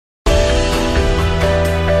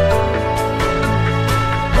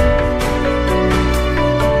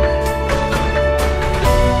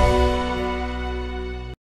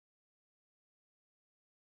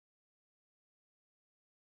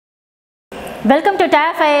Welcome to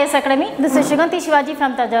Tnpsc Academy. This is Shuganti Shivaji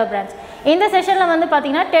from Tajavur branch. In this session la vandu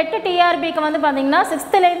pathina TET TRB ku vandu pathina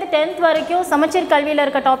 6th la irundhu 10th varaikum samachir kalviyila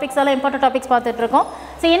irukka topics alla important topics paathitu irukom.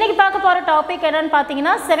 So இன்னைக்கு பார்க்க போற topic என்னன்னு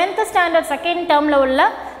பாத்தீங்கன்னா 7th standard second டேர்ம்ல உள்ள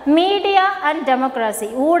media and democracy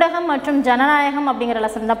ஊடகம் மற்றும் ஜனநாயகம் அப்படிங்கிற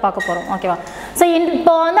லெசன் தான் பார்க்க போறோம். ஓகேவா? ஸோ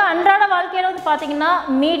இப்போ வந்து அன்றாட வாழ்க்கையில வந்து பாத்தீங்கன்னா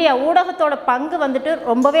மீடியா ஊடகத்தோட பங்கு வந்துட்டு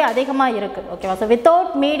ரொம்பவே அதிகமாக இருக்கு. ஓகேவா? ஸோ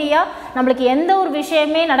வித்தவுட் மீடியா நம்மளுக்கு எந்த ஒரு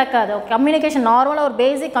விஷயமே நடக்காது. கம்யூனிகேஷன் நார்மலாக ஒரு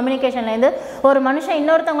பேசிக் கம்யூனிகேஷன்லேருந்து ஒரு மனுஷன்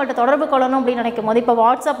இன்னொருத்தவங்கள்ட்ட தொடர்பு கொள்ளணும் அப்படின்னு நினைக்கும் போது இப்போ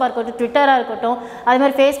வாட்ஸ்அப்பாக இருக்கட்டும், ட்விட்டராக இருக்கட்டும், அதே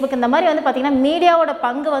மாதிரி ஃபேஸ்புக், இந்த மாதிரி வந்து பார்த்தீங்கன்னா மீடியாவோட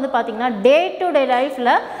பங்கு வந்து பார்த்தீங்கன்னா டே டு டே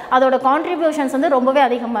லைஃப்பில் அதோட கான்ட்ரிபியூஷன்ஸ் வந்து ரொம்பவே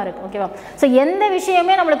அதிகமாக இருக்குது. ஓகேவா? ஸோ எந்த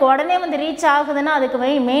விஷயமே நம்மளுக்கு உடனே வந்து ரீச் ஆகுதுன்னா அதுக்கு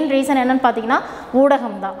மெயின் ரீசன் என்னன்னு பார்த்தீங்கன்னா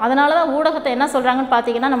ஊடகம் தான். அதனால தான் ஊடகத்தை என்ன சொல்கிறாங்கன்னு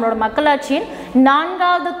பார்த்தீங்கன்னா நம்மளோட மக்களாட்சியின்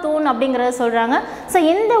 4வது தூண் அப்படிங்கிறத சொல்கிறாங்க. ஸோ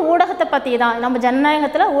இந்த ஊடகத்தை பற்றி தான் நம்ம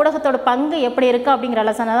ஜனநாயகத்தில் ஊடகத்தோட பங்கு எப்படி இருக்குது அப்படிங்கிற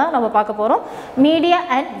லெசனை தான் நம்ம பார்க்க போகிறோம். Media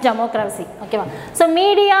and democracy. ஓகேவா? ஸோ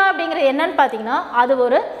மீடியா அப்படிங்கிறது என்னன்னு பார்த்தீங்கன்னா அது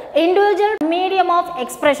ஒரு இண்டிவிஜுவல் மீடியம் ஆஃப்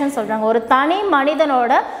எக்ஸ்பிரஷன் சொல்கிறாங்க. ஒரு தனி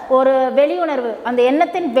மனிதனோட ஒரு வெளியுணர்வு, அந்த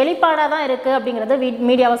எண்ணத்தின் வெளிப்பாடாக தான் இருக்குது அப்படிங்கிறது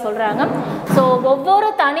மீடியாவை சொல்கிறாங்க. ஸோ ஒவ்வொரு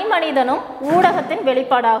தனி மனிதனும் ஊடகத்தின்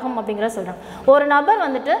வெளிப்பாடாகும் அப்படிங்கிறத சொல்கிறாங்க. ஒரு நபர்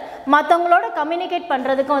வந்துட்டு மற்றவங்களோட கம்யூனிகேட்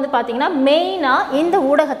பண்ணுறதுக்கு வந்து பார்த்தீங்கன்னா மெயினாக இந்த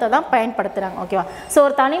ஊடகத்தை தான் பயன்படுத்துகிறாங்க. ஓகேவா? ஸோ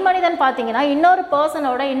ஒரு தனி மனிதன் பார்த்தீங்கன்னா இன்னொரு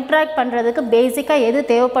பர்சனோட இன்ட்ராக்ட் பண்ணுறதுக்கு பேசிக்காக எது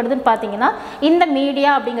தேவைப்படுதுன்னு பார்த்தீங்கன்னா இந்த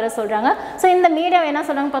மீடியா அப்படிங்கிறத சொல்கிறாங்க. ஸோ இந்த மீடியாவை என்ன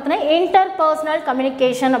சொல்கிறாங்க பார்த்தீங்கன்னா இன்டர் பர்சனல்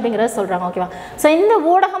கம்யூனிகேஷன் அப்படிங்கிறத சொல்கிறாங்க. ஓகேவா? ஸோ இந்த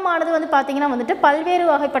ஊடகமானது வந்து பார்த்தீங்கன்னா வந்துட்டு பல்வேறு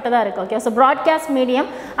வகைப்பட்டதாக இருக்குது. ஓகே? ஸோ ப்ராட்காஸ்ட்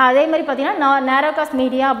மீடியம், அதே மாதிரி பார்த்தீங்கன்னா நேரோகாஸ்ட்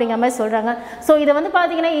மீடியா அப்படிங்கிற மாதிரி சொல்கிறாங்க. ஸோ இதை வந்து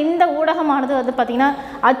பார்த்தீங்கன்னா இந்த ஊடகமானது வந்து பார்த்தீங்கன்னா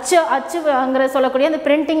அச்சுங்கிற சொல்லக்கூடிய அந்த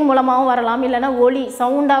பிரிண்டிங் மூலமாகவும் வரலாம், இல்லைனா ஒளி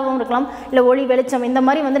சவுண்டாகவும் இருக்கலாம், இல்லை ஒளி வெளிச்சம், இந்த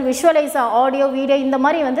மாதிரி வந்து விஷுவலைஸாக ஆடியோ வீடியோ இந்த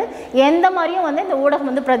மாதிரி வந்து எந்த மாதிரியும் வந்து இந்த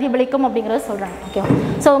ஊடகம் வந்து பிரதிபலிக்கும் அப்படிங்கிறத சொல்கிறாங்க. Okay?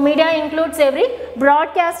 So media includes every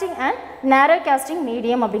broadcasting and நேரோகாஸ்டிங்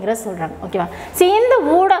medium அப்படிங்கிறத சொல்கிறாங்க. ஓகேவா? ஸோ இந்த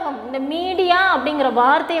ஊடகம், இந்த மீடியா அப்படிங்கிற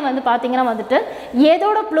வார்த்தையை வந்து பார்த்தீங்கன்னா வந்துட்டு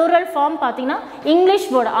எதோட ப்ளூரல் ஃபார்ம் பார்த்தீங்கன்னா இங்கிலீஷ்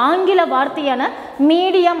வேர்டு, ஆங்கில வார்த்தையான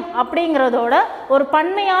மீடியம் அப்படிங்கிறதோட ஒரு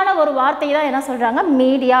பன்மையான ஒரு வார்த்தையை தான் என்ன சொல்கிறாங்க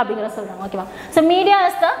மீடியா அப்படிங்கிறத சொல்கிறாங்க. ஓகேவா? So media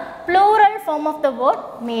is the plural form of the word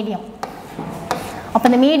medium. அப்போ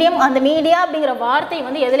இந்த மீடியம், அந்த மீடியா அப்படிங்கிற வார்த்தை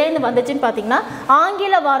வந்து எதுலேருந்து வந்துச்சுன்னு பார்த்தீங்கன்னா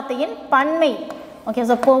ஆங்கில வார்த்தையின் பன்மை. ஓகே?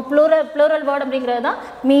 ஸோ ப்ளூரல் வேர்ட் அப்படிங்கிறது தான்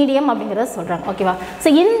மீடியம் அப்படிங்கிறத சொல்கிறாங்க. ஓகேவா? ஸோ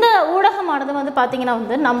இந்த ஊடகமானது வந்து பார்த்திங்கன்னா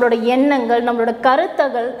வந்து நம்மளோட எண்ணங்கள், நம்மளோட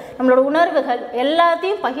கருத்துகள், நம்மளோட உணர்வுகள்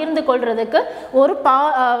எல்லாத்தையும் பகிர்ந்து கொள்வதுக்கு ஒரு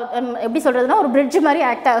எப்படி சொல்கிறதுனா ஒரு பிரிட்ஜ் மாதிரி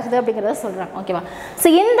ஆக்ட் ஆகுது அப்படிங்கிறத சொல்கிறாங்க. ஓகேவா? ஸோ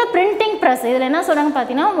இந்த பிரிண்டிங் ப்ரெஸ் இதில் என்ன சொல்கிறாங்க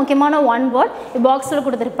பார்த்தீங்கன்னா முக்கியமான ஒன் வேர்ட் பாக்ஸில்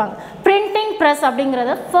கொடுத்துருப்பாங்க. பிரிண்டிங் ப்ரெஸ்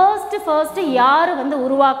அப்படிங்கிறத ஃபர்ஸ்ட்டு யார் வந்து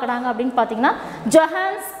உருவாக்குனாங்க அப்படின்னு பார்த்தீங்கன்னா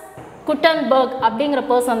ஜொஹான்ஸ் குட்டன்பர்க் அப்படிங்கிற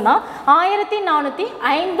பர்சன் தான்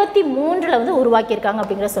 1453 வந்து உருவாக்கியிருக்காங்க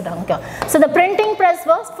அப்படிங்கிறத சொல்கிறாங்க. Okay? So the printing press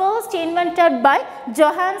was first invented by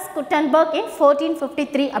ஜொஹான்ஸ் Gutenberg இன்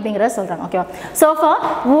 1453 அப்படிங்கிறத சொல்கிறாங்க. ஓகேவா? ஸோ ஃபார்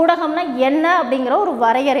ஊடகம்னா என்ன அப்படிங்கிற ஒரு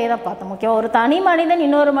வரையறையை தான் பார்த்தோம். ஓகேவா? ஒரு தனி மனிதன்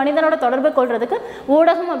இன்னொரு மனிதனோட தொடர்பு கொள்றதுக்கு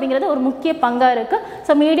ஊடகம் அப்படிங்கிறது ஒரு முக்கிய பங்காக இருக்குது.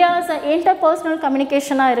 ஸோ மீடியா இன்டர் பர்சனல்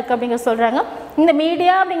கம்யூனிகேஷனாக இருக்குது அப்படிங்கிற சொல்கிறாங்க. இந்த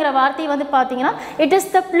மீடியா அப்படிங்கிற வார்த்தை வந்து பார்த்தீங்கன்னா it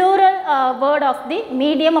is the plural word of the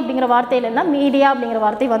medium அப்படிங்கிற வார்த்தையிலேருந்து மீடியா அப்படிங்கிற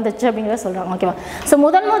வார்த்தை வந்துச்சு அப்படிங்கிறத சொல்கிறாங்க. ஓகேவா? ஸோ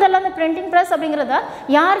முதல்ல அந்த பிரிண்டிங் ப்ரெஸ் அப்படிங்கிறத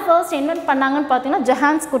யார் ஃபர்ஸ்ட் இன்வென்ட் பண்ணாங்கன்னு பார்த்தீங்கன்னா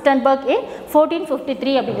ஜொஹான்ஸ் குட்டன்பர்க் இன்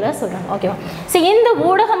 1453 அப்படிங்கிறத சொல்கிறாங்க. ஓகேவா? ஸோ இந்த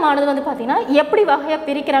ஊடகமானது வந்து பார்த்தீங்கன்னா எப்படி வகையாக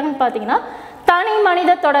பிரிக்கிறாங்கன்னு பார்த்தீங்கன்னா தனி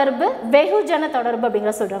மனித தொடர்பு, வெகுஜன தொடர்பு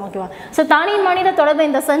அப்படிங்கிற சொல்கிறாங்க. ஓகேவா? ஸோ தனி மனித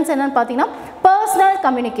தொடர்பு இந்த சென்ஸ் என்னன்னு பார்த்தீங்கன்னா பர்சனல்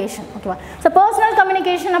கம்யூனிகேஷன். ஓகேவா? ஸோ பர்சனல்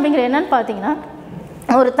கம்யூனிகேஷன் அப்படிங்கிற என்னன்னு பார்த்தீங்கன்னா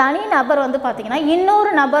ஒரு தனி நபர் வந்து பார்த்திங்கன்னா இன்னொரு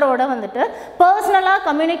நபரோட வந்துட்டு பர்சனலாக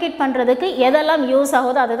கம்யூனிகேட் பண்ணுறதுக்கு எதெல்லாம் யூஸ்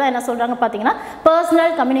ஆகுதோ அதை தான் என்ன சொல்கிறாங்க பார்த்தீங்கன்னா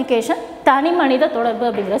பர்சனல் கம்யூனிகேஷன், தனி மனித தொடர்பு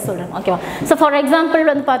அப்படிங்கிறத சொல்கிறாங்க. ஓகேவா? ஸோ ஃபார் எக்ஸாம்பிள்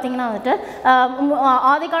வந்து பார்த்திங்கன்னா வந்துட்டு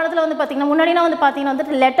ஆதி காலத்தில் வந்து பார்த்திங்கன்னா முன்னாடினா வந்து பார்த்திங்கன்னா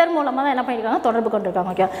வந்துட்டு லெட்டர் மூலமாக தான் என்ன பண்ணியிருக்காங்க தொடர்பு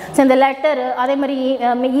கொண்டிருக்காங்க. ஓகே? ஸோ இந்த லெட்டரு, அதே மாதிரி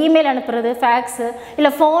இமெயில் அனுப்புறது, ஃபேக்ஸு,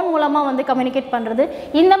 இல்லை ஃபோன் மூலமாக வந்து கம்யூனிகேட் பண்ணுறது,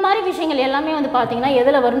 இந்த மாதிரி விஷயங்கள் எல்லாமே வந்து பார்த்திங்கன்னா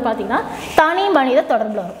எதில் வரும்னு பார்த்திங்கன்னா தனி மனித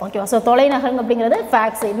தொடர்பில் வரும். ஓகேவா? ஸோ தொலைநகல் அப்படிங்கிறது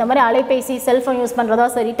ஃபேக்ஸ், இந்த மாதிரி அலைபேசி, செல்ஃபோன் யூஸ் பண்ணுறதா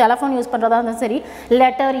சரி, டெலஃபோன் யூஸ் பண்ணுறதா இருந்தாலும் சரி,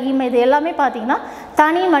 லெட்டர், இமெயில், இது எல்லாமே பார்த்தீங்கன்னா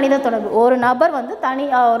தனி மனித தொடர்பு. ஒரு நபர் வந்து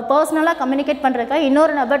ஒரு பர்சனலாக கம்யூனிகேட் பண்ணுறதுக்காக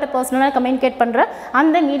இன்னொரு நபர்கிட்ட பர்சனலாக கம்யூனிகேட் பண்ணுற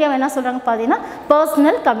அந்த மீடியாவை என்ன சொல்கிறாங்க பார்த்தீங்கன்னா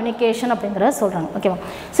பர்சனல் கம்யூனிகேஷன் அப்படிங்கிறத சொல்கிறாங்க. ஓகேவா?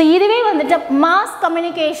 ஸோ இதுவே வந்துட்டு மாஸ்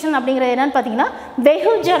கம்யூனிகேஷன் அப்படிங்கிறது என்னென்னு பார்த்தீங்கன்னா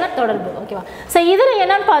வெகுஜன தொடர்பு. ஓகேவா? ஸோ இதில்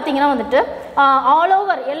என்னென்னு பார்த்தீங்கன்னா வந்துட்டு ஆல்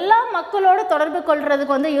ஓவர் எல்லா மக்களோட தொடர்பு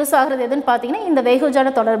கொள்றதுக்கு வந்து யூஸ் ஆகுறது எதுன்னு பார்த்தீங்கன்னா இந்த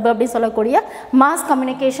வெகுஜன தொடர்பு அப்படி சொல்லக்கூடிய மாஸ்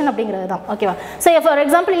கம்யூனிகேஷன் அப்படிங்கிறது தான். ஓகேவா? ஸோ ஃபார்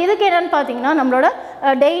எக்ஸாம்பிள் இதுக்கு என்னென்னு பார்த்தீங்கன்னா நம்மளோட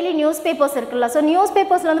டெய்லி நியூஸ் பேப்பர்ஸ் இருக்குல்ல. ஸோ நியூஸ்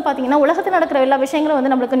பேப்பர்ஸில் வந்து பார்த்தீங்கன்னா உலகத்தில் நடக்கிற எல்லா விஷயங்களும்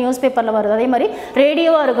வந்து நம்மளுக்கு நியூஸ் பேப்பர் பேப்பரில் வருது. அதே மாதிரி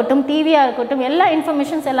ரேடியோவாக இருக்கட்டும், டிவியாக இருக்கட்டும், எல்லா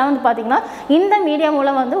இன்ஃபர்மேஷன்ஸ் எல்லாம் வந்து பார்த்திங்கன்னா இந்த மீடியா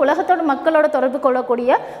மூலம் வந்து உலகத்தோட மக்களோட தொடர்பு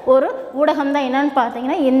கொள்ளக்கூடிய ஒரு ஊடகம் தான் என்னன்னு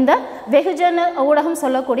பார்த்தீங்கன்னா இந்த வெகுஜன ஊடகம்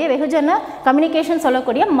சொல்லக்கூடிய வெகுஜன கம்யூனிகேஷன்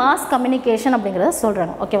சொல்லக்கூடிய மாஸ் கம்யூனிகேஷன் அப்படிங்கிறத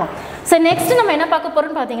சொல்கிறாங்க. ஓகேவா? ஸோ நெக்ஸ்ட் நம்ம என்ன பார்க்க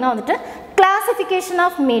போகிறோம்னு பார்த்தீங்கன்னா வந்துட்டு கிளாசிஃபிகேஷன்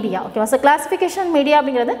ஆஃப் மீடியா. ஓகேவா? ஸோ கிளாசிஃபிகேஷன் மீடியா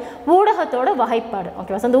அப்படிங்கிறது ஊடகத்தோட வகைப்பாடு.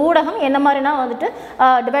 ஓகேவா? ஸோ இந்த ஊடகம் என்ன மாதிரினா வந்துட்டு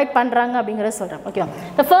டிவைட் பண்ணுறாங்க அப்படிங்கிறத சொல்கிறேன். ஓகேவா?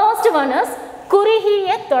 த ஃபர்ஸ்ட் ஒன் இஸ்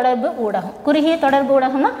குறுகிய தொடர்பு ஊடகம். குறுகிய தொடர்பு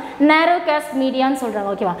ஊடகம்னா நேரோ காஸ்ட் மீடியான்னு சொல்கிறாங்க.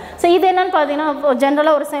 ஓகேவா? ஸோ இது என்னன்னு பார்த்தீங்கன்னா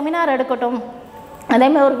ஜென்ரலாக ஒரு செமினார் எடுக்கட்டும்,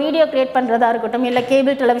 அதேமாதிரி ஒரு வீடியோ க்ரியேட் பண்ணுறதா இருக்கட்டும், இல்லை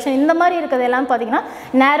கேபிள் டெலிவிஷன் இந்த மாதிரி இருக்கிறது எல்லாம் பார்த்தீங்கன்னா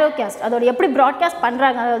நேரோ காஸ்ட். அதோட எப்படி ப்ராட்காஸ்ட்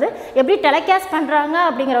பண்ணுறாங்க, அதாவது எப்படி டெலிகாஸ்ட் பண்ணுறாங்க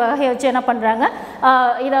அப்படிங்கிற வகையை வச்சு என்ன பண்ணுறாங்க,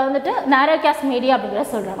 இதை வந்துட்டு நேரோ காஸ்ட் மீடியா அப்படிங்கிறத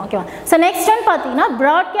சொல்கிறாங்க. ஓகேவா? ஸோ நெக்ஸ்ட் ஒன் பார்த்தீங்கன்னா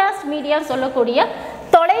ப்ராட்காஸ்ட் மீடியான்னு சொல்லக்கூடிய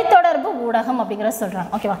தொலைத்தொடர்பு ஊடகம் அப்படிங்கிறத சொல்கிறாங்க.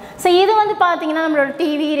 ஓகேவா? ஸோ இது வந்து பார்த்தீங்கன்னா நம்மளோட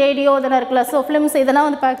டிவி, ரேடியோ இதெல்லாம் இருக்குல்ல, ஸோ ஃபிலிம்ஸ் இதெல்லாம்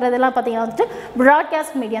வந்து பார்க்குறதெல்லாம் பார்த்தீங்கன்னா வந்துட்டு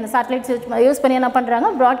ப்ராட்காஸ்ட் மீடியா, அந்த சேட்டலைட்ஸ் யூஸ் பண்ணி என்ன பண்ணுறாங்க,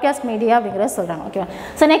 ப்ராட்காஸ்ட் மீடியா அப்படிங்கிறத சொல்கிறாங்க. ஓகேவா?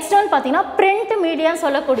 ஸோ நெக்ஸ்ட் ஒன் பார்த்தீங்கன்னா பிரிண்ட் மீடியான்னு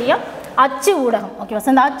சொல்லக்கூடிய அச்சு ஊடகம். ஓகேவா? ஸோ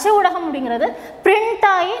இந்த அச்சு ஊடகம் அப்படிங்கிறது பிரிண்ட்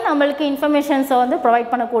ஆகி நம்மளுக்கு இன்ஃபர்மேஷன்ஸை வந்து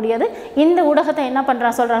ப்ரொவைட் பண்ணக்கூடியது. இந்த ஊடகத்தை என்ன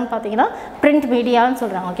பண்ணுறாங்க சொல்கிறாங்கன்னு பார்த்தீங்கன்னா பிரிண்ட் மீடியான்னு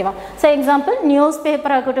சொல்கிறாங்க. ஓகேவா? ஸோ எக்ஸாம்பிள் நியூஸ்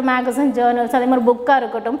பேப்பராக இருக்கட்டும், மேகசின், ஜேர்னல்ஸ், அதே மாதிரி புக்காக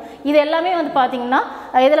இருக்கட்டும், இது எல்லாமே வந்து பார்த்தீங்கன்னா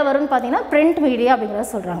எதில் வரும்னு பார்த்தீங்கன்னா பிரிண்ட் மீடியா அப்படிங்கிறத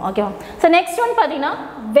சொல்கிறாங்க. ஓகேவா? ஸோ நெக்ஸ்ட் ஒன் பார்த்தீங்கன்னா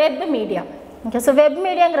web media. Okay, so web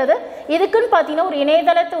மீடியாங்கிறது இதுக்குன்னு பார்த்தீங்கன்னா ஒரு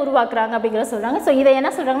இணையதளத்தை உருவாக்குறாங்க அப்படிங்கிறத சொல்கிறாங்க. ஸோ இதை என்ன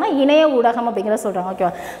சொல்கிறாங்கன்னா இணைய ஊடகம் அப்படிங்கிறத சொல்கிறாங்க.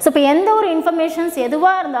 ஓகேவா? ஸோ இப்போ எந்த ஒரு இன்ஃபர்மேஷன்ஸ்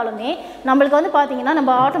எதுவாக இருந்தாலுமே நம்மளுக்கு வந்து பார்த்தீங்கன்னா நம்ம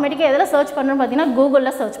ஆட்டோமேட்டிக்காக எதில் சர்ச் பண்ணுறோம்னு பார்த்தீங்கன்னா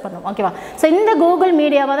கூகுளில் சர்ச் பண்ணுறோம். ஓகேவா? ஸோ இந்த கூகுள்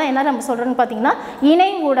மீடியாவை தான் என்ன நம்ம சொல்கிறோன்னு பார்த்தீங்கன்னா இணை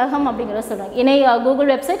ஊடகம் அப்படிங்கிறத சொல்கிறாங்க. இணை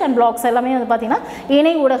கூகுள் வெப்சைட் அண்ட் பிளாக்ஸ் எல்லாமே வந்து பார்த்தீங்கன்னா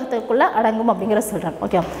இணை ஊடகத்துக்குள்ளே அடங்கும் அப்படிங்கிறத சொல்கிறாங்க.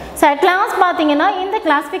 ஓகேவா? ஸோ அட் லாஸ்ட் பார்த்தீங்கன்னா இந்த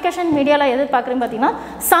கிளாசிஃபிகேஷன் மீடியாவில் எது பார்க்குறேன்னு பார்த்தீங்கன்னா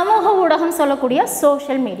சமூக ஊடகம் சொல்லக்கூடிய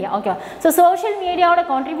சோஷியல் மீடியா. ஓகேவா? ஸோ சோஷியல் மீடியாவோட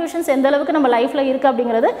கான்ட்ரிபியூஷன்ஸ் எந்த அளவுக்கு நம்ம லைஃப்பில் இருக்குது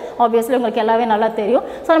அப்படிங்கிறது ஆப்வியஸ்லி உங்களுக்கு எல்லாமே நல்லா தெரியும்.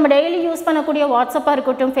 ஸோ நம்ம டெய்லி யூஸ் பண்ணக்கூடிய வாட்ஸ்அப்பாக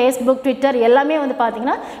இருக்கட்டும், ஃபேஸ்புக், ட்விட்டர் எல்லாமே வந்து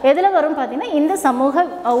பார்த்திங்கன்னா எதில் வரும் பார்த்தீங்கன்னா இந்த சமூக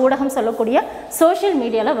ஊடகம் சொல்லக்கூடிய சோஷியல்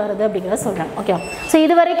மீடியாவில் வருது அப்படிங்கிறத சொல்கிறாங்க. ஓகே, ஸோ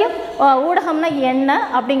இது வரைக்கும் ஊடகம்னா என்ன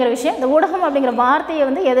அப்படிங்கிற விஷயம், இந்த ஊடகம் அப்படிங்கிற வார்த்தையை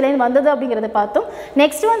வந்து எதுலேருந்து வந்தது அப்படிங்கிறத பார்த்தோம்.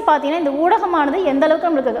 நெக்ஸ்ட் வந்து பார்த்தீங்கன்னா இந்த ஊடகமானது எந்த அளவுக்கு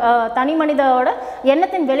நம்மளுக்கு தனி மனிதோட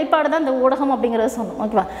எண்ணத்தின் வெளிப்பாடு தான் இந்த ஊடகம் அப்படிங்கிறத சொன்னோம்.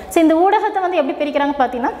 ஓகேவா? ஸோ இந்த ஊடகத்தை வந்து எப்படி பிரிக்கிறாங்க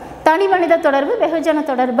பார்த்தீங்கன்னா தனி மனித தொடர்பு, வெகுஜன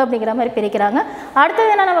தொடர்பு அப்படிங்கிற மாதிரி பிரிக்கிறாங்க.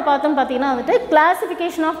 அடுத்தது என்ன நம்ம பார்த்தோம் பார்த்தீங்கன்னா வந்துட்டு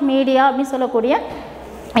கிளாசிஃபிகேஷன் ஆஃப் மீடியா அப்படின்னு சொல்லக்கூடிய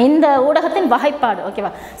இந்த ஊடகத்தின் வகைப்பாடு.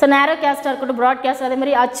 ஓகேவா? ஸோ நேரோ காஸ்டாக இருக்கட்டும், ப்ராட்காஸ்ட், அதே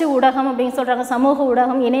மாதிரி அச்சு ஊடகம் அப்படின்னு சொல்கிறாங்க, சமூக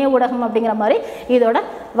ஊடகம், இணைய ஊடகம் அப்படிங்கிற மாதிரி இதோட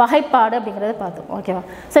வகைப்பாடு அப்படிங்கிறத பார்த்தோம். ஓகேவா?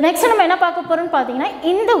 ஸோ நெக்ஸ்ட் நம்ம என்ன பார்க்க போகிறோம்னு பார்த்தீங்கன்னா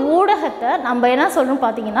இந்த ஊடகத்தை நம்ம என்ன சொல்கிறோம்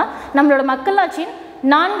பார்த்தீங்கன்னா நம்மளோட மக்களாட்சியின்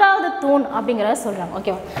 4வது தூண் அப்படிங்கிறத சொல்கிறாங்க.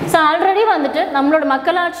 ஓகேவா? ஸோ ஆல்ரெடி வந்துட்டு நம்மளோட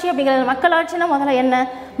மக்களாட்சி அப்படிங்கிறது, மக்களாட்சினா முதல்ல என்ன,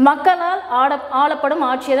 மக்களால் ஆளப்படும்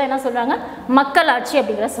ஆட்சியை தான் என்ன சொல்கிறாங்க மக்களாட்சி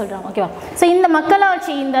அப்படிங்கிறத சொல்கிறாங்க. ஓகேவா? ஸோ இந்த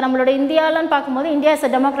மக்களாட்சி இந்த நம்மளோட இந்தியாவில்னு பார்க்கும்போது இந்தியா இஸ்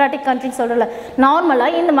அ டெமோக்ராட்டிக் கண்ட்ரின்னு சொல்கிறல,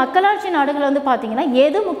 நார்மலாக இந்த மக்களாட்சி நாடுகள் வந்து பார்த்திங்கன்னா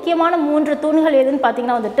எது முக்கியமான 3 தூண்கள் எதுன்னு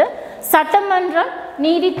பார்த்தீங்கன்னா வந்துட்டு சட்டமன்றம்,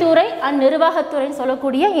 நீதித்துறை அண்ட் நிர்வாகத்துறைன்னு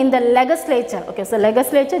சொல்லக்கூடிய இந்த legislature. Okay, so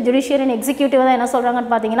legislature, judiciary and executive தான் என்ன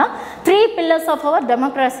சொல்கிறாங்கன்னு பார்த்தீங்கன்னா 3 pillars ஆஃப் அவர்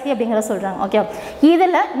டெமோக்ரஸி அப்படிங்கிற சொல்கிறாங்க. ஓகே,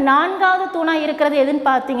 இதில் 4வது தூணாக இருக்கிறது எதுன்னு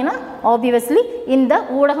பார்த்தீங்கன்னா ஆப்வியஸ்லி இந்த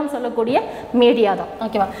ஊடகம் சொல்லக்கூடிய மீடியா தான்.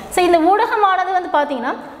 ஓகேவா? ஸோ இந்த ஊடகமானது வந்து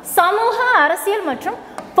பார்த்தீங்கன்னா சமூக, அரசியல் மற்றும்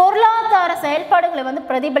பொருளாதார செயல்பாடுகளை வந்து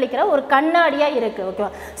பிரதிபலிக்கிற ஒரு கண்ணாடியாக இருக்குது. ஓகேவா?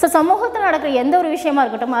 ஸோ சமூகத்தில் நடக்கிற எந்த ஒரு விஷயமா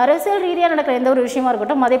இருக்கட்டும், அரசியல் ரீதியாக நடக்கிற எந்த ஒரு விஷயமா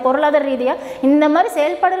இருக்கட்டும், அதே பொருளாதார ரீதியாக இந்த மாதிரி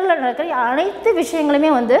செயல்பாடுகளில் நடக்கிற அனைத்து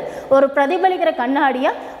விஷயங்களுமே வந்து ஒரு பிரதிபலிக்கிற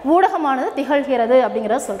கண்ணாடியாக ஊடகமானது திகழ்கிறது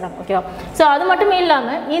அப்படிங்கிறத சொல்கிறாங்க. ஓகேவா? ஸோ அது மட்டுமே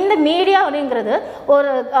இல்லாமல் இந்த மீடியா அப்படிங்கிறது ஒரு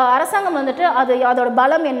அரசாங்கம் வந்துட்டு அதோட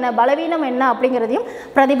பலம் என்ன, பலவீனம் என்ன அப்படிங்கிறதையும்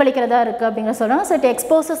பிரதிபலிக்கிறதா இருக்குது அப்படிங்கிற சொல்கிறாங்க. So it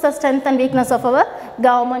exposures the strength and weakness of our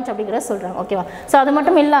government அப்படிங்கிறத சொல்கிறாங்க. ஓகேவா? ஸோ அது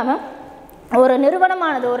மட்டும் இல்லாமல் ஒரு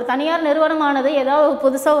நிறுவனமானது, ஒரு தனியார் நிறுவனமானது ஏதாவது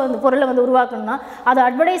புதுசாக வந்து பொருளை வந்து உருவாக்கணும்னா அதை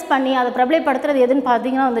அட்வர்டைஸ் பண்ணி அதை பிரபலப்படுத்துறது எதுன்னு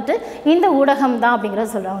பார்த்தீங்கன்னா வந்துட்டு இந்த ஊடகம் தான் அப்படிங்கிறத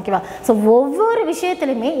சொல்கிறாங்க. ஓகேவா? ஸோ ஒவ்வொரு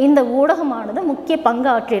விஷயத்துலையுமே இந்த ஊடகமானது முக்கிய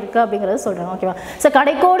பங்கு ஆற்றியிருக்கு அப்படிங்கிறத சொல்கிறாங்க. ஓகேவா? ஸோ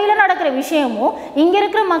கடைக்கோடியில் நடக்கிற விஷயமும் இங்கே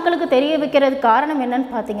இருக்கிற மக்களுக்கு தெரிய வைக்கிறதுக்கு காரணம் என்னன்னு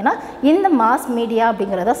பார்த்தீங்கன்னா இந்த மாஸ் மீடியா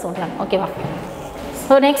அப்படிங்கிறத சொல்கிறாங்க. ஓகேவா?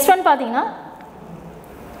 ஸோ நெக்ஸ்ட் ஒன் பார்த்தீங்கன்னா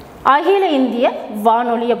அகில இந்திய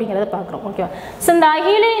வானொலி அப்படிங்கிறத பார்க்குறோம். ஓகேவா? ஸோ இந்த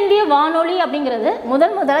அகில இந்திய வானொலி அப்படிங்கிறது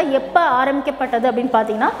முதலாக எப்போ ஆரம்பிக்கப்பட்டது அப்படின்னு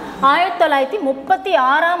பார்த்தீங்கன்னா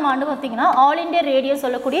 1936ஆம் ஆண்டு பார்த்தீங்கன்னா ஆல் இண்டியா ரேடியோ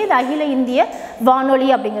சொல்லக்கூடிய இந்த அகில இந்திய வானொலி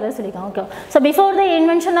அப்படிங்கிறத சொல்லியிருக்காங்க. Okay, so before the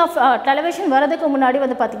invention of television வரதுக்கு முன்னாடி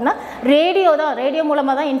வந்து பார்த்திங்கன்னா ரேடியோ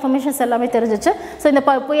மூலமாக தான் இன்ஃபர்மேஷன்ஸ் எல்லாமே தெரிஞ்சிச்சு. ஸோ இந்த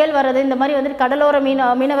புயல் வர்றது, இந்த மாதிரி வந்துட்டு கடலோர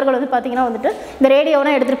மீனவர்கள் வந்து பார்த்திங்கன்னா வந்துட்டு இந்த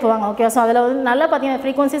ரேடியோலாம் எடுத்துகிட்டு போவாங்க. ஓகே, ஸோ அதில் வந்து நல்லா பார்த்தீங்கன்னா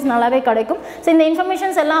ஃப்ரீக்வன்சிஸ் நல்லாவே கிடைக்கும். ஸோ இந்த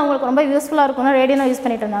இன்ஃபர்மேஷன்ஸ் எல்லாம் அவங்களுக்கு ரொம்ப யூஸ்ஃபுல்லாக இருக்கும்னா ரேடியோ யூஸ்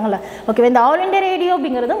பண்ணிட்டு இருந்தாங்கல்ல. ஓகே, இந்த ஆல் இண்டியா ரேடியோ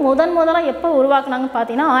அப்படிங்கிறது முதலாக எப்போ உருவாக்குனாங்கன்னு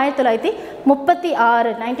பார்த்தீங்கன்னா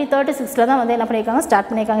 1936 1936 தான் வந்து என்ன பண்ணியிருக்காங்க, ஸ்டார்ட்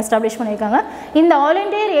பண்ணியிருக்காங்க, எஸ்டாப்ளிஷ் பண்ணியிருக்காங்க. இந்த ஆல்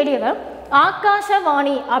இண்டியா ரேடியோவை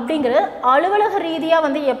ஆகாஷவாணி அப்படிங்கிற அலுவலக ரீதியாக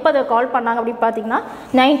வந்து எப்போ அதை கால் பண்ணாங்க அப்படின்னு பார்த்தீங்கன்னா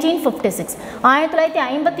 1956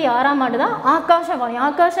 1956ஆம் ஆண்டு தான்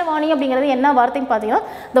ஆகாஷவாணி அப்படிங்கிறது என்ன வார்த்தைன்னு பார்த்தீங்கன்னா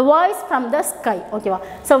the voice from the sky. ஓகேவா,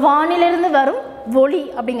 ஸோ வானிலிருந்து வரும் ஒளி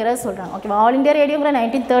அப்படிங்கிறத சொல்கிறாங்க. ஓகேவா, ஆல் இண்டியா ரேடியோங்கிற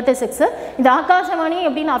 1936. இந்த ஆகாஷவாணி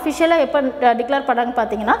அப்படின்னு அஃபிஷியலாக எப்போ டிக்ளேர் பண்ணாங்க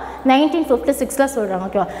பார்த்தீங்கன்னா 1956 சொல்கிறாங்க.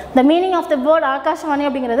 ஓகேவா, the meaning of the word Akashvani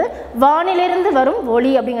அப்படிங்கிறது வானிலிருந்து வரும்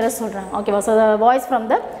ஒளி அப்படிங்கிறத சொல்கிறாங்க. ஓகேவா, so the voice from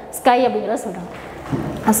the sky அப்படிங்கிறத சொல்கிறாங்க.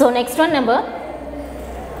 ஸோ நெக்ஸ்ட் ஒன் நம்ம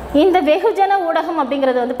இந்த வெகுஜன ஊடகம்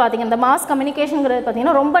அப்படிங்கிறது வந்து பார்த்திங்கன்னா இந்த மாஸ் கம்யூனிகேஷனுங்கிறது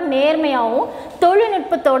பார்த்திங்கன்னா ரொம்ப நேர்மையாகவும்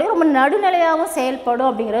தொழில்நுட்பத்தோடையும் ரொம்ப நடுநிலையாகவும் செயல்படும்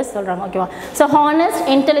அப்படிங்கிறத சொல்கிறாங்க. ஓகேவா, so honest,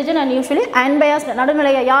 intelligent and usually unbiased,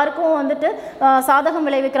 நடுநிலையாக யாருக்கும் வந்துட்டு சாதகம்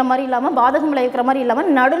விளைவிக்கிற மாதிரி இல்லாமல் பாதகம் விளைவிக்கிற மாதிரி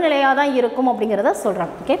இல்லாமல் நடுநிலையாக தான் இருக்கும் அப்படிங்கிறத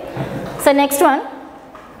சொல்கிறாங்க. ஓகே, ஸோ நெக்ஸ்ட் ஒன்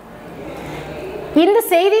இந்த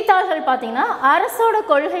செய்தித்தாள்கள் பார்த்தீங்கன்னா அரசோட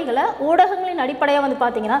கொள்கைகளை ஊடகங்களின் அடிப்படையாக வந்து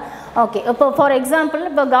பார்த்தீங்கன்னா ஓகே, இப்போ ஃபார் எக்ஸாம்பிள்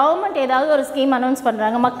இப்போ கவர்மெண்ட் ஏதாவது ஒரு ஸ்கீம் அனௌன்ஸ்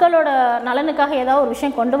பண்ணுறாங்க, மக்களோட நலனுக்காக ஏதாவது ஒரு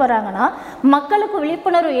விஷயம் கொண்டு வராங்கன்னா மக்களுக்கு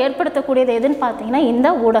விழிப்புணர்வு ஏற்படுத்தக்கூடியது எதுன்னு பார்த்தீங்கன்னா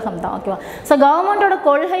இந்த ஊடகம் தான். ஓகேவா, ஸோ கவர்மெண்ட்டோட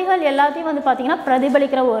கொள்கைகள் எல்லாத்தையும் வந்து பார்த்தீங்கன்னா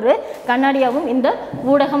பிரதிபலிக்கிற ஒரு கண்ணாடியாகவும் இந்த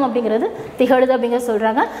ஊடகம் அப்படிங்கிறது திகழுது அப்படிங்கிறத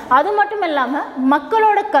சொல்கிறாங்க. அது மட்டும் இல்லாமல்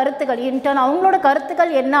மக்களோட கருத்துக்கள் இன்டர்ன் அவங்களோட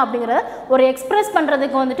கருத்துக்கள் என்ன அப்படிங்கிறத ஒரு எக்ஸ்பிரஸ்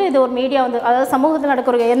பண்ணுறதுக்கு வந்துட்டு இது ஒரு மீடியா வந்து, அதாவது சமூகத்தில்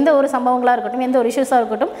நடக்கிற எந்த ஒரு சம்பவங்களாக இருக்கட்டும், எந்த ஒரு இஷ்யூஸாக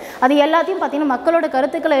இருக்கட்டும், அது எல்லாத்தையும் பார்த்தீங்கன்னா மக்களோட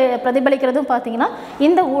கருத்துக்களை பிரதிபலிக்கிறதும் பார்த்தீங்கன்னா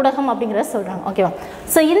இந்த ஊடகம் அப்படிங்கிறத சொல்கிறாங்க. ஓகேவா,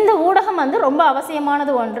 ஸோ இந்த ஊடகம் வந்து ரொம்ப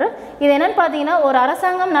அவசியமானது ஒன்று. இது என்னென்னு பார்த்தீங்கன்னா ஒரு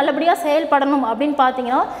அரசாங்கம் நல்லபடியாக செயல்படணும் அப்படின்னு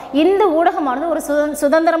பார்த்தீங்கன்னா இந்த ஊடகமானது ஒரு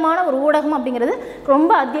சுதந்திரமான ஒரு ஊடகம் அப்படிங்கிறது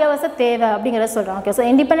ரொம்ப அத்தியாவசிய தேவை அப்படிங்கிறத சொல்கிறாங்க. Okay, so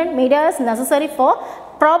independent media is necessary for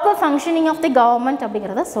proper functioning of the government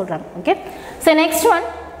அப்படிங்கிறத சொல்கிறாங்க. ஓகே, ஸோ நெக்ஸ்ட் ஒன்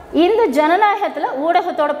இந்த ஜனநாயகத்தில்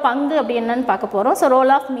ஊடகத்தோட பங்கு அப்படி என்னன்னு பார்க்க போகிறோம். So role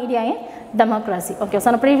of media in democracy. Okay,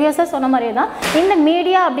 so நான் ப்ரீவியஸாக சொன்ன மாதிரியே தான் இந்த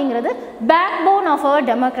மீடியா அப்படிங்கிறது back phone of our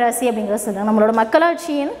democracy அப்படிங்கிறத சொல்கிறாங்க. நம்மளோட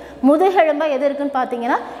மக்களாட்சியின் முதுகெலும்பாக எது இருக்குன்னு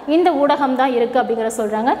பார்த்தீங்கன்னா இந்த ஊடகம் தான் இருக்குது அப்படிங்கிறத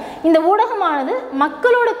சொல்கிறாங்க. இந்த ஊடகமானது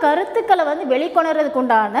மக்களோட கருத்துக்களை வந்து வெளிக்கொணர்றதுக்கு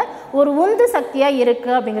உண்டான ஒரு உந்து சக்தியாக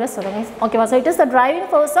இருக்குது அப்படிங்கிறத சொல்கிறாங்க. ஓகேவா, so it is the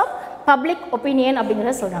driving force of public opinion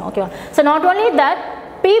அப்படிங்கிறத சொல்கிறாங்க. ஓகேவா, ஸோ நாட் ஓன்லி தட்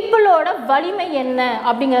பீப்புளோட வலிமை என்ன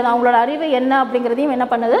அப்படிங்கிறது, அவங்களோட அறிவு என்ன அப்படிங்கிறதையும் என்ன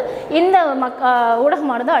பண்ணுது இந்த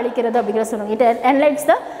ஊடகமானது அளிக்கிறது அப்படிங்கிறத சொல்லுவாங்க. It என்லைட்ஸ்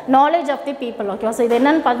the knowledge of the people. ஓகேவா, ஸோ இது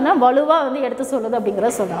என்னன்னு பார்த்தீங்கன்னா வலுவாக வந்து எடுத்து சொல்லுது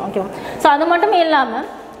அப்படிங்கிறத சொல்கிறாங்க. ஓகேவா, ஸோ அது மட்டும் இல்லாமல்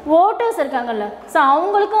ஓட்டர்ஸ் இருக்காங்கல்ல, ஸோ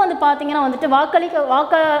அவங்களுக்கும் வந்து பார்த்தீங்கன்னா வந்துட்டு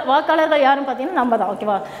வாக்காளர்கள் யாருன்னு பார்த்தீங்கன்னா நம்ம தான்.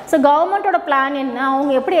 ஓகேவா, ஸோ கவர்மெண்ட்டோட பிளான் என்ன,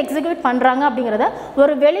 அவங்க எப்படி எக்ஸிக்யூட் பண்ணுறாங்க அப்படிங்கிறத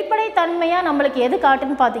ஒரு வெளிப்படைத்தன்மையாக நம்மளுக்கு எது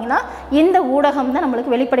காட்டுன்னு பார்த்தீங்கன்னா இந்த ஊடகம் தான்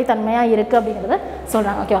நம்மளுக்கு வெளிப்படைத்தன்மையாக இருக்குது அப்படிங்கிறத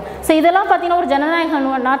சொல்கிறாங்க. ஓகேவா, ஸோ இதெல்லாம் பார்த்தீங்கன்னா ஒரு ஜனநாயக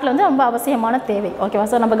நாட்டில் வந்து ரொம்ப அவசியமான தேவை. ஓகேவா,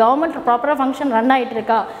 ஸோ நம்ம கவர்மெண்ட் ப்ராப்பராக ஃபங்க்ஷன் ரன் ஆகிட்டு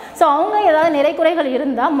இருக்கா, ஸோ அவங்க ஏதாவது நிறைக்குறைகள்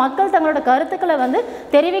இருந்தால் மக்கள் தங்களோட கருத்துக்களை வந்து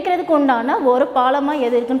தெரிவிக்கிறதுக்கு உண்டான ஒரு பாலமாக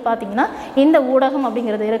எது இருக்குன்னு பார்த்தீங்கன்னா இந்த ஊடகம்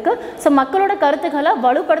அப்படிங்கிறது இருக்குது. ஸோ மக்களோட கருத்துக்களை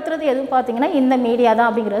வலுப்படுத்துறது எதுவும் பார்த்தீங்கன்னா இந்த மீடியா தான்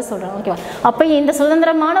அப்படிங்கிறத சொல்கிறாங்க. ஓகேவா, அப்போ இந்த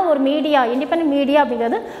சுதந்திரமான ஒரு மீடியா, இண்டிபெண்டன்ட் மீடியா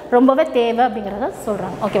அப்படிங்கிறது ரொம்பவே தேவை அப்படிங்கிறத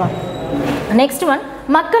சொல்கிறாங்க. ஓகேவா, நெக்ஸ்ட் ஒன்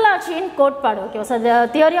மக்களாட்சியின் கோட்பாடு. ஓகேவா, ஸோ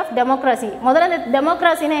தியரி ஆஃப் டெமோக்ராசி. முதல்ல இந்த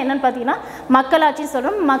டெமோக்ராசினா என்னன்னு பார்த்தீங்கன்னா மக்களாட்சின்னு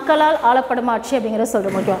சொல்கிறோம், மக்களால் ஆளப்படும் ஆட்சி அப்படிங்கிறத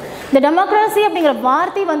சொல்கிறோம். ஓகேவா, இந்த டெமோக்ராசி அப்படிங்கிற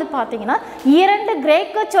வார்த்தை வந்து பார்த்தீங்கன்னா 2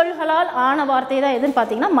 கிரேக்க சொல்களால் ஆன வார்த்தை தான் எதுன்னு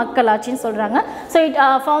பார்த்தீங்கன்னா மக்களாட்சின்னு சொல்கிறாங்க. So it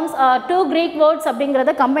forms 2 Greek words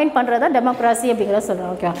அப்படிங்கிறத கம்பைன் பண்ணுறது தான் டெமோக்ராசி அப்படிங்கிறத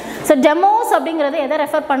சொல்கிறாங்க. ஓகேவா, ஸோ டெமோஸ் அப்படிங்கிறது எதை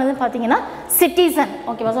ரெஃபர் பண்ணுதுன்னு பார்த்தீங்கன்னா சிட்டிசன்.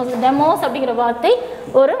 ஓகேவா, ஸோ டெமோஸ் அப்படிங்கிற வார்த்தை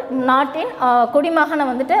ஒரு நாட்டின் குடிமகனை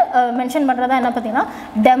வந்துட்டு மென்ஷன் பண்ணுறதா என்ன பார்த்தீங்கன்னா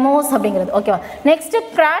டெமோஸ் அப்படிங்கிறது. ஓகேவா, நெக்ஸ்ட்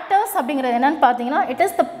கிராட்டர்ஸ் அப்படிங்கிறது என்னன்னு பார்த்தீங்கன்னா it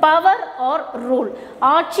is the power R rule,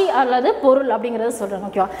 ஆட்சி அல்லது பொருள் அப்படிங்கிறத சொல்கிறாங்க.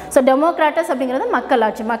 ஓகேவா, ஸோ டெமோக்ராட்டஸ் அப்படிங்கிறது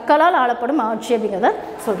மக்களாட்சி, மக்களால் ஆளப்படும் ஆட்சி அப்படிங்கிறத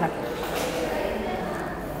சொல்கிறாங்க.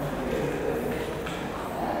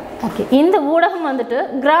 ஓகே, இந்த ஊடகம் வந்துட்டு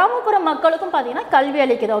கிராமப்புற மக்களுக்கும் பார்த்தீங்கன்னா கல்வி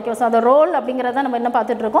அளிக்குது. ஓகே, ஸோ அந்த ரோல் அப்படிங்கிறத நம்ம என்ன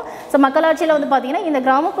பார்த்துட்டு இருக்கோம். ஸோ மக்களாட்சியில் வந்து பார்த்தீங்கன்னா இந்த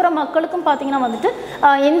கிராமப்புற மக்களுக்கும் பார்த்தீங்கன்னா வந்துட்டு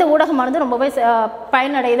இந்த ஊடகமானது ரொம்பவே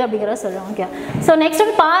பயனடையுது அப்படிங்கிறத சொல்லுவோம். ஓகே, ஸோ நெக்ஸ்ட்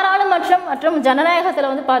வந்து பாராளுமன்றம் மற்றும் ஜனநாயகத்தில்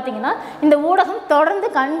வந்து பார்த்தீங்கன்னா இந்த ஊடகம் தொடர்ந்து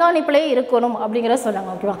கண்காணிப்பிலே இருக்கணும் அப்படிங்கிறத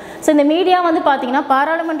சொல்லுவாங்க. ஓகேவா, ஸோ இந்த மீடியா வந்து பார்த்தீங்கன்னா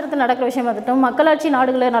பாராளுமன்றத்தில் நடக்கிற விஷயம் இருக்கட்டும், மக்களாட்சி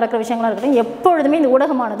நாடுகளில் நடக்கிற விஷயங்களாக இருக்கட்டும், எப்பொழுதுமே இந்த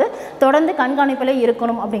ஊடகமானது தொடர்ந்து கண்காணிப்பிலே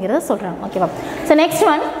இருக்கணும் அப்படிங்கிறத சொல்கிறாங்க. ஓகேவா, ஸோ நெக்ஸ்ட்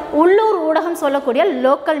ஒன் உள்ளூர் ஊடகம் சொல்லக்கூடிய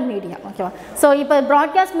லோக்கல் மீடியா. ஓகேவா? ஸோ இப்போ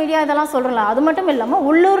ப்ராட்காஸ்ட் மீடியா இதெல்லாம் சொல்கிறோம்ல, அது மட்டும் இல்லாமல்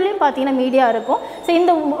உள்ளூர்லேயும் பார்த்தீங்கன்னா மீடியா இருக்கும். ஸோ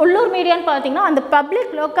இந்த உள்ளூர் மீடியான்னு பார்த்தீங்கன்னா அந்த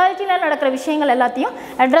பப்ளிக் லொக்காலிட்டியில் நடக்கிற விஷயங்கள் எல்லாத்தையும்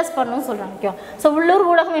அட்ரஸ் பண்ணணும்னு சொல்கிறாங்க. ஓகேவா? ஸோ உள்ளூர்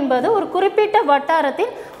ஊடகம் என்பது ஒரு குறிப்பிட்ட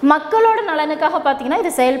வட்டாரத்தில் மக்களோட நலனுக்காக பார்த்தீங்கன்னா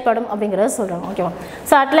இது செயல்படும் அப்படிங்கிறத சொல்கிறாங்க. ஓகேவா?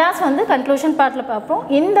 ஸோ அட்லாஸ் வந்து கன்க்ளூஷன் பார்ட்டில் பார்ப்போம்.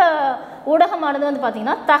 இந்த ஊடகமானது வந்து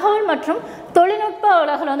பார்த்திங்கன்னா தகவல் மற்றும் தொழில்நுட்ப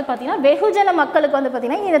உலகில் வந்து பார்த்திங்கன்னா வெகுஜன மக்களுக்கு வந்து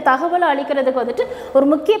பார்த்திங்கன்னா இந்த தகவலை அளிக்கிறதுக்கு வந்துட்டு ஒரு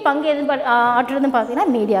முக்கிய பங்கு எது ஆற்றுறதுன்னு பார்த்திங்கன்னா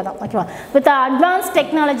மீடியா தான். ஓகேவா? வித் அட்வான்ஸ்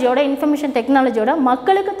டெக்னாலஜியோட இன்ஃபர்மேஷன் டெக்னாலஜியோட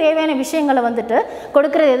மக்களுக்கு தேவையான விஷயங்களை வந்துட்டு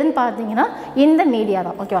கொடுக்குறது எதுன்னு பார்த்தீங்கன்னா இந்த மீடியா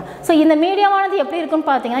தான். ஓகேவா? ஸோ இந்த மீடியாவானது எப்படி இருக்குன்னு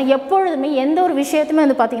பார்த்தீங்கன்னா எப்பொழுதுமே எந்த ஒரு விஷயத்துமே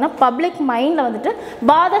வந்து பார்த்திங்கன்னா பப்ளிக் மைண்டில் வந்துட்டு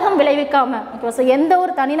பாதகம் விளைவிக்காமல், ஓகேவா? ஸோ எந்த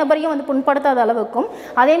ஒரு தனிநபரையும் வந்து புண்படுத்தாத அளவுக்கும்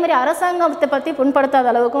அதேமாதிரி அரசாங்கத்தை பற்றி புண்படுத்தாத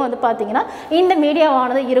அளவுக்கும் வந்து பார்த்திங்கன்னா இந்த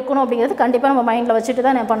மீடியாவானது இருக்கணும் அப்படிங்கிறது கண்டிப்பாக நம்ம மைண்டில் வச்சுட்டு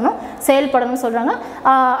தான் என்ன பண்ணணும், செயல்படணும்னு சொல்கிறாங்க.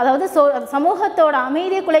 அதாவது சமூகத்தோட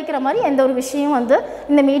அமைதியை குலைக்கிற மாதிரி எந்த ஒரு விஷயம் வந்து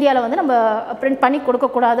இந்த மீடியாவில் வந்து நம்ம பிரிண்ட் பண்ணி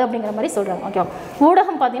கொடுக்கக்கூடாது அப்படிங்கிற மாதிரி சொல்கிறாங்க. ஓகேவா?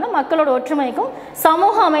 ஊடகம் பார்த்தீங்கன்னா மக்களோட ஒற்றுமைக்கும்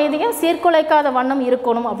சமூக அமைதியும் சீர்குலைக்காத வண்ணம்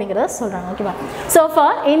இருக்கணும் அப்படிங்கிறத சொல்கிறாங்க. ஓகேவா?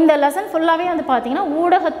 சோஃபார் இந்த லெசன் ஃபுல்லாகவே வந்து பார்த்தீங்கன்னா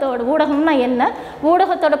ஊடகம்னா என்ன,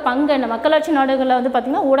 ஊடகத்தோட பங்கு என்ன, மக்களாட்சி நாடுகளில் வந்து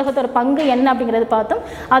பார்த்திங்கன்னா ஊடகத்தோட பங்கு என்ன அப்படிங்கிறது பார்த்தோம்.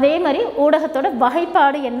 அதே மாதிரி ஊடகத்தோட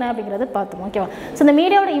வகைப்பாடு என்ன அப்படிங்கிறது பார்த்தோம். ஓகேவா? ஸோ இந்த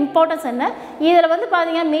மீடியாவோட இம்பார்ட்டன்ஸ் என்ன, இதில் வந்து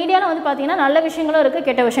பார்த்தீங்கன்னா மீடியாவில் வந்து பார்த்தீங்கன்னா நல்ல விஷயங்களும் இருக்குது,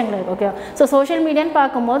 கெட்ட விஷயங்களும் இருக்குது. ஓகேவா? ஸோ சோஷியல் மீடியான்னு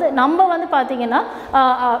பார்க்கும்போது நம்ம வந்து பார்த்தீங்கன்னா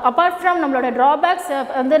அப்பார்ட் ஃப்ரம் நம்மளோட ட்ராபேக்ஸ்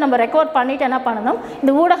வந்து நம்ம ரெக்கார்ட் பண்ணிவிட்டு என்ன பண்ணணும்,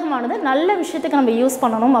 இந்த ஊடகமானது நல்ல விஷயத்துக்கு நம்ம யூஸ்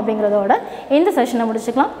பண்ணணும் அப்படிங்கிறதோட இந்த செஷனை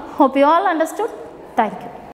முடிச்சுக்கலாம். Hope you all understood. Thank you.